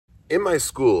In my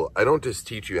school, I don't just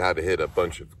teach you how to hit a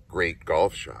bunch of great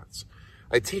golf shots.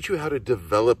 I teach you how to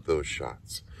develop those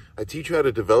shots. I teach you how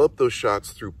to develop those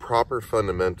shots through proper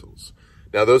fundamentals.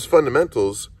 Now, those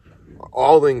fundamentals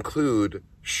all include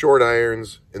short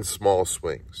irons and small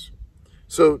swings.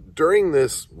 So during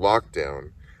this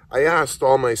lockdown, I asked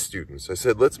all my students, I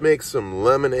said, let's make some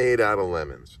lemonade out of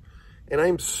lemons. And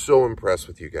I'm so impressed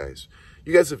with you guys.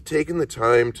 You guys have taken the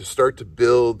time to start to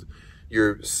build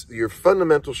your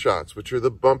fundamental shots, which are the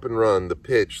bump and run, the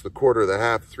pitch, the quarter, the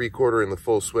half, three-quarter, and the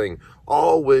full swing,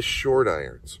 all with short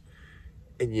irons.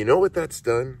 And you know what that's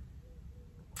done?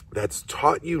 That's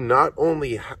taught you not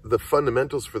only the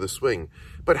fundamentals for the swing,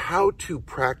 but how to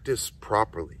practice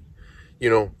properly. You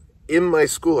know, in my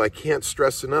school, I can't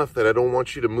stress enough that I don't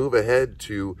want you to move ahead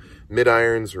to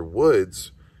mid-irons or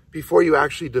woods before you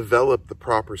actually develop the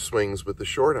proper swings with the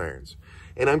short irons.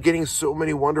 And I'm getting so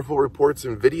many wonderful reports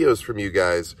and videos from you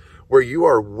guys where you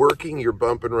are working your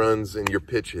bump and runs and your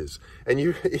pitches, and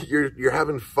you're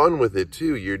having fun with it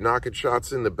too. You're knocking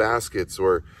shots in the baskets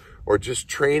or just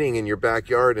training in your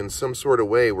backyard in some sort of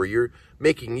way where you're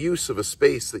making use of a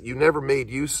space that you never made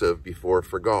use of before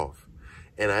for golf.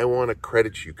 And I want to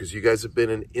credit you because you guys have been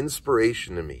an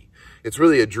inspiration to me. It's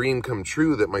really a dream come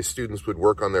true that my students would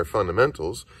work on their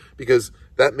fundamentals, because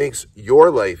that makes your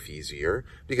life easier,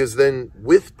 because then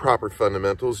with proper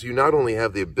fundamentals, you not only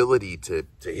have the ability to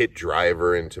hit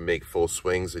driver and to make full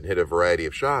swings and hit a variety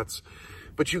of shots,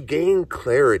 but you gain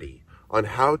clarity on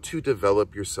how to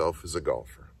develop yourself as a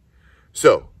golfer.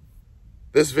 So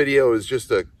this video is just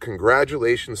a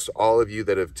congratulations to all of you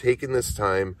that have taken this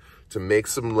time to make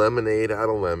some lemonade out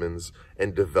of lemons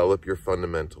and develop your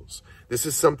fundamentals. This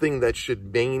is something that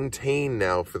should maintain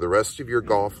now for the rest of your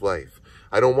golf life.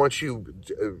 I don't want you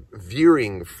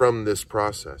veering from this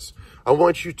process. I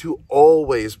want you to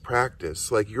always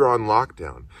practice like you're on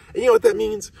lockdown. And you know what that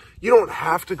means? You don't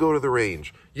have to go to the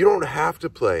range. You don't have to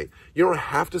play. You don't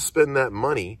have to spend that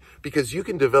money, because you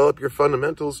can develop your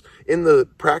fundamentals in the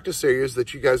practice areas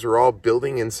that you guys are all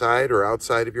building inside or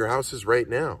outside of your houses right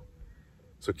now.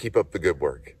 So keep up the good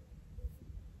work.